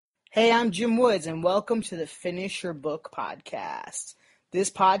Hey, I'm Jim Woods, and welcome to the Finish Your Book podcast. This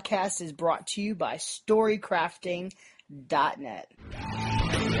podcast is brought to you by StoryCrafting.net.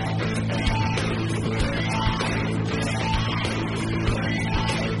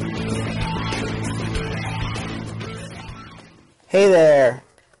 Hey there.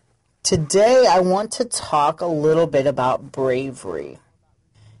 Today I want to talk a little bit about bravery.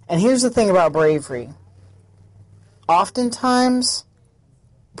 And here's the thing about bravery. Oftentimes,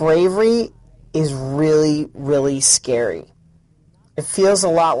 bravery is really, really scary. It feels a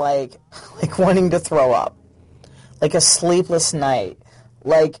lot like wanting to throw up, like a sleepless night,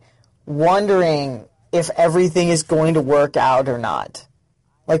 like wondering if everything is going to work out or not,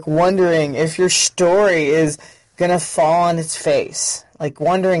 like wondering if your story is going to fall on its face, like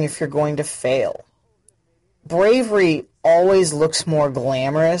wondering if you're going to fail. Bravery always looks more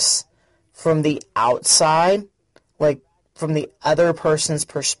glamorous from the outside, like from the other person's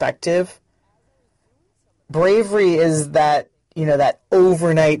perspective. Bravery is that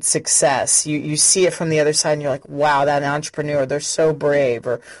overnight success. You see it from the other side and you're like, wow, that entrepreneur, they're so brave.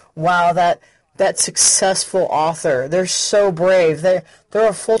 Or wow, that successful author, they're so brave. They're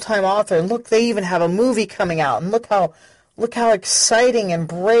a full-time author. And look, they even have a movie coming out. And look how exciting and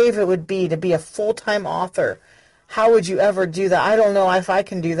brave it would be to be a full-time author. How would you ever do that? I don't know if I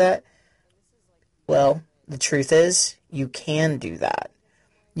can do that. Well, the truth is, you can do that.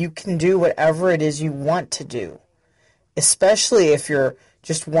 You can do whatever it is you want to do, especially if you're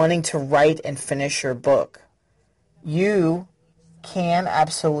just wanting to write and finish your book. You can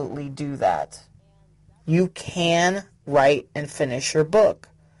absolutely do that. You can write and finish your book.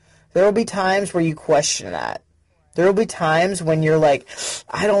 There will be times where you question that. There will be times when you're like,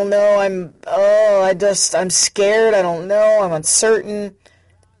 I don't know, I'm scared, I don't know, I'm uncertain.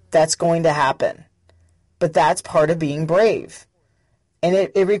 That's going to happen. But that's part of being brave. And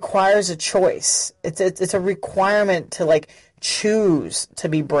it requires a choice. It's a requirement to choose to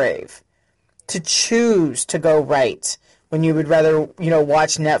be brave. To choose to go write when you would rather,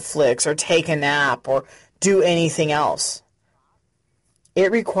 watch Netflix or take a nap or do anything else.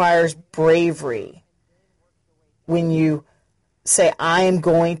 It requires bravery when you say, I am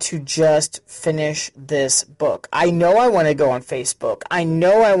going to just finish this book. I know I want to go on Facebook. I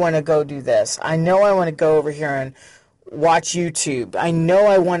know I want to go do this. I know I want to go over here and watch YouTube. I know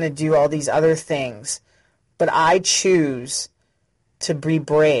I want to do all these other things. But I choose to be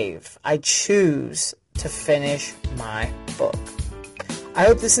brave. I choose to finish my book. I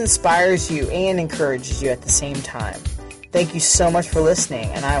hope this inspires you and encourages you at the same time. Thank you so much for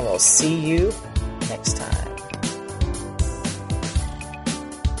listening, and I will see you next time.